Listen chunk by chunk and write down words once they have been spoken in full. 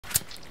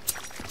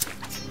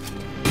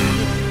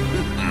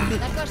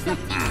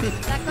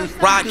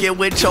Rock it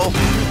with your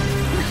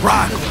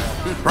rock.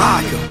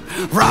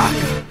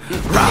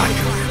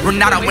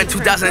 Renata went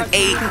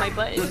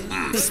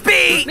 2008.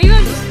 Speed.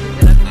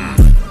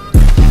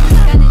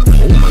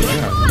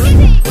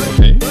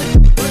 Okay.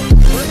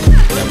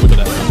 Yeah, look at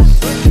that.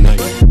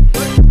 Nice.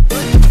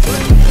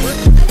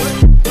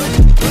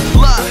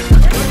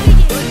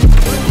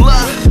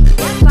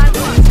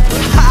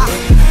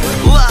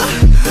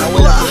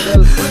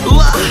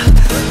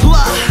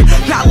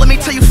 Now let me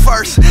tell you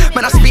first,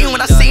 man, I seen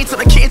when I seen till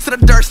it came to the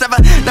dirt.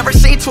 Never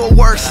seen to a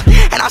worse.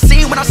 And I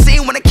seen when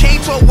it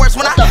came to a worse.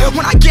 When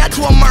I get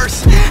to a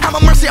mercy, I'm a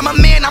mercy, I'm a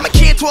man, I'm a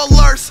kid to a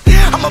lurse.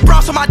 I'm a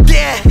bronze on my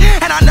dad,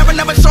 and I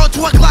never showed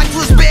to a Glock to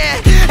his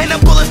bed. And the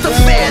bullets the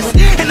fast,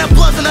 and the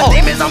bloods and the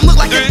demons, I'm look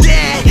like a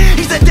dad.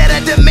 He's a dead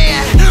at the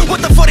man.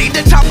 What the 40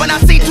 the chop when I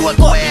see to a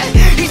square.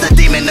 He's a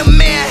demon, the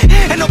man,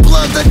 and the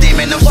blood's a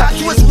demon. Them shot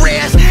to his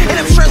rest, and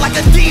I'm straight like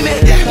a demon.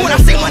 When I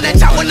see one that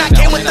chop, when I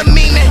came with the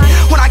memeing.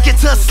 When I get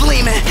to a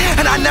sleeman,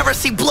 and I never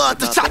see blood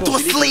to shot to a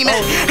sleeman.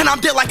 And I'm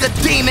dead like a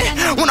demon.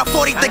 When I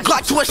 40 the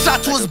Glock to a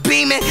shot to his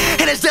beaming,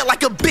 and it's dead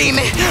like a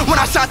beaming. When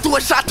I shot to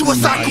a shot to a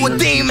sock to a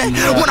demon.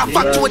 When I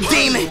fuck to a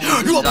demon,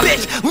 you a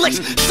bitch, licks,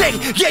 shake,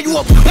 yeah you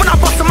a. When I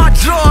bust on my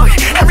drug,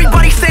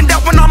 everybody stand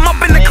up when I'm up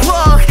in the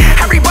club.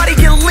 Everybody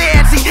get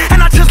lazy,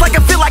 and I just like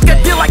I feel like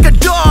I deal like a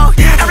dog.